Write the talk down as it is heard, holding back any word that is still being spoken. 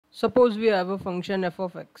Suppose we have a function f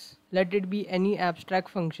of x. Let it be any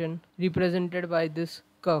abstract function represented by this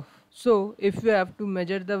curve. So if we have to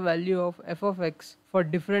measure the value of f of x for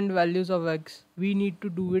different values of x, we need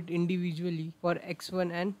to do it individually for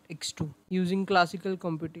x1 and x2 using classical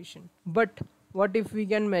computation. But what if we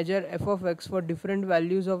can measure f of x for different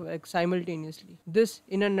values of x simultaneously? This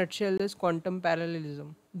in a nutshell is quantum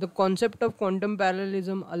parallelism. The concept of quantum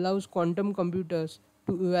parallelism allows quantum computers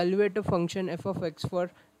to evaluate a function f of x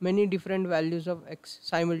for many different values of x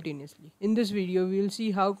simultaneously. In this video, we will see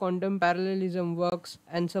how quantum parallelism works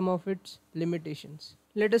and some of its limitations.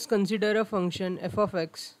 Let us consider a function f of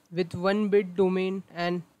x with 1-bit domain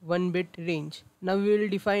and 1-bit range. Now we will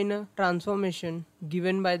define a transformation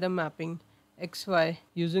given by the mapping xy.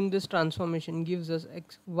 Using this transformation gives us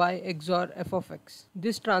y XOR f of x.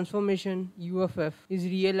 This transformation u of f is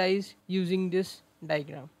realized using this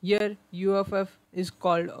diagram. Here u of f is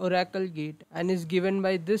called oracle gate and is given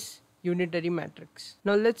by this unitary matrix.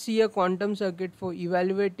 Now let's see a quantum circuit for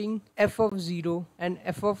evaluating f of 0 and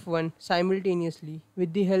f of 1 simultaneously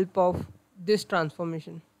with the help of this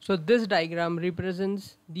transformation. So this diagram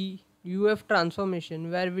represents the UF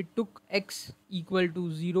transformation where we took x equal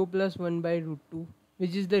to 0 plus 1 by root 2,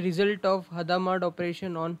 which is the result of Hadamard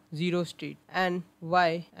operation on 0 state, and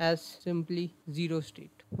y as simply 0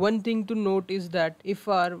 state. One thing to note is that if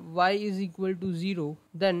our y is equal to 0,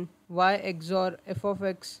 then y XOR f of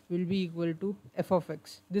x will be equal to f of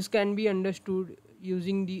x. This can be understood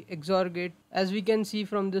using the XOR gate. As we can see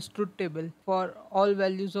from this truth table, for all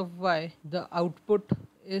values of y, the output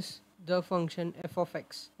is the function f of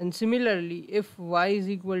x. And similarly, if y is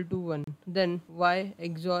equal to 1, then y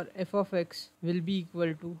XOR f of x will be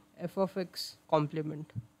equal to f of x complement.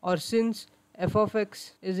 Or since f of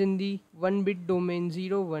x is in the 1-bit domain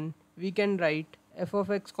 0, 1, we can write f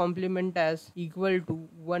of x complement as equal to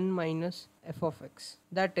 1 minus f of x.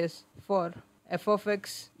 That is, for f of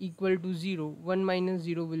x equal to 0, 1 minus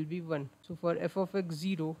 0 will be 1. So for f of x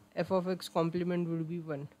 0, f of x complement will be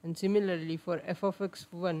 1. And similarly for f of x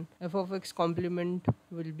 1, f of x complement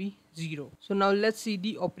will be 0. So now let's see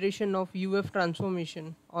the operation of UF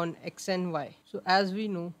transformation on x and y. So as we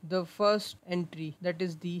know, the first entry, that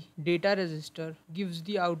is the data register, gives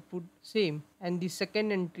the output same, and the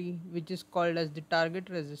second entry, which is called as the target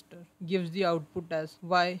register, gives the output as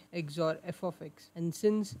y XOR f of x. And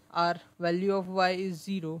since our value of y is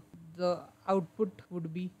 0, the output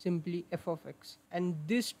would be simply f of x. And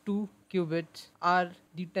these two qubits are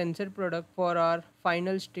the tensor product for our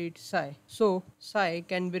final state psi. So psi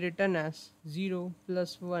can be written as 0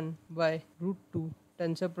 plus 1 by root 2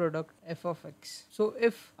 tensor product f of x. So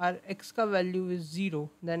if our x ka value is 0,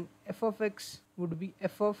 then f of x would be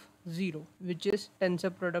f of 0, which is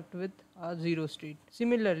tensor product with our 0 state.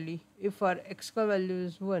 Similarly, if our x ka value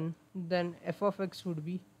is 1, then f of x would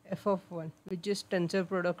be f of 1, which is tensor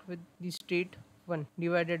product with the state 1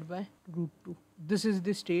 divided by root 2. This is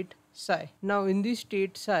the state psi. Now in the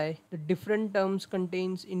state psi, the different terms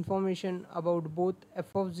contains information about both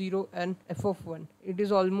f of 0 and f of 1. It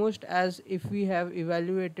is almost as if we have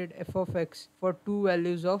evaluated f of x for two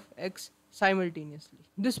values of x simultaneously.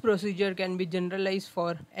 This procedure can be generalized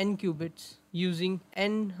for n qubits using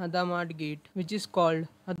n Hadamard gate, which is called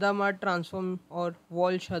Hadamard transform or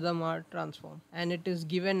Walsh-Hadamard transform, and it is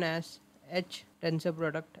given as H tensor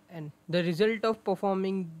product n. The result of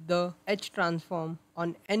performing the H transform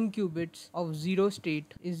on n qubits of 0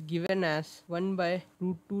 state is given as 1 by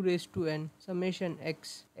root 2 raised to n summation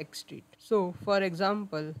x state. So for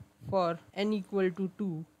example, for n equal to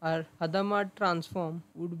 2, our Hadamard transform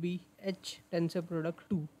would be H tensor product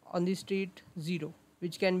 2 on the state 0,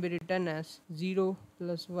 which can be written as 0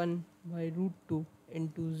 plus 1 by root 2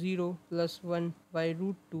 into 0 plus 1 by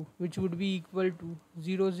root 2, which would be equal to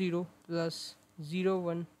 0 0 plus 0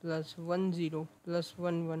 1 plus 1 0 plus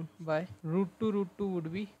 1 1 by root 2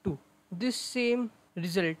 would be 2. This same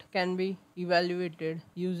result can be evaluated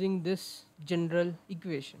using this general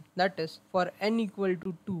equation. That is, for n equal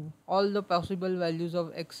to 2, all the possible values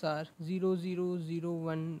of x are 0 0 0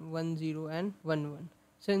 1 1 0 and 1 1,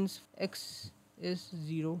 since x is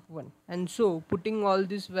 0 1. And so putting all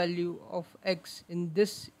this value of x in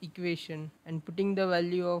this equation and putting the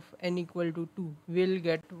value of n equal to 2, we'll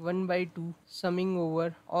get 1 by 2 summing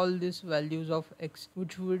over all these values of x,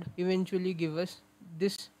 which would eventually give us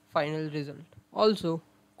this final result. Also,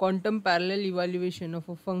 quantum parallel evaluation of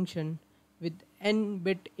a function with n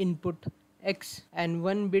bit input x and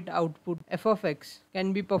 1 bit output f of x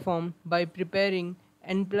can be performed by preparing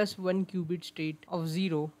n plus 1 qubit state of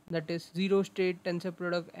 0, that is 0 state tensor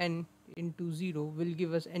product n into 0 will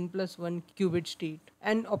give us n plus 1 qubit state,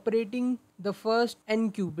 and operating the first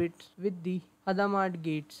n qubits with the Hadamard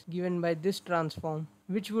gates given by this transform,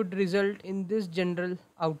 which would result in this general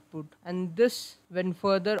output, and this when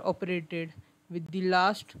further operated with the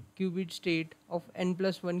last qubit state of n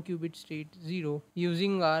plus 1 qubit state 0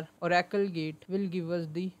 using our oracle gate will give us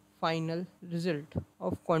the final result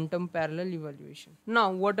of quantum parallel evaluation.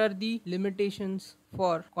 Now, what are the limitations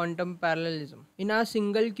for quantum parallelism? In our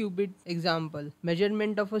single qubit example,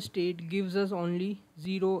 measurement of a state gives us only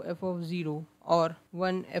 0 f of 0 or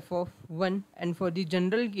 1 f of 1, and for the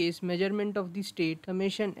general case, measurement of the state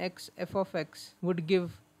summation x f of x would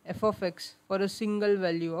give f of x for a single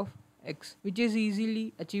value of x, which is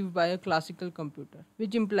easily achieved by a classical computer,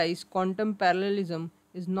 which implies quantum parallelism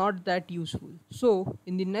is not that useful. So,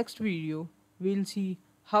 in the next video, we'll see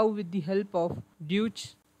how with the help of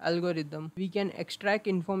Deutsch's algorithm, we can extract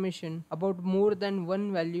information about more than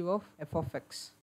one value of f of x.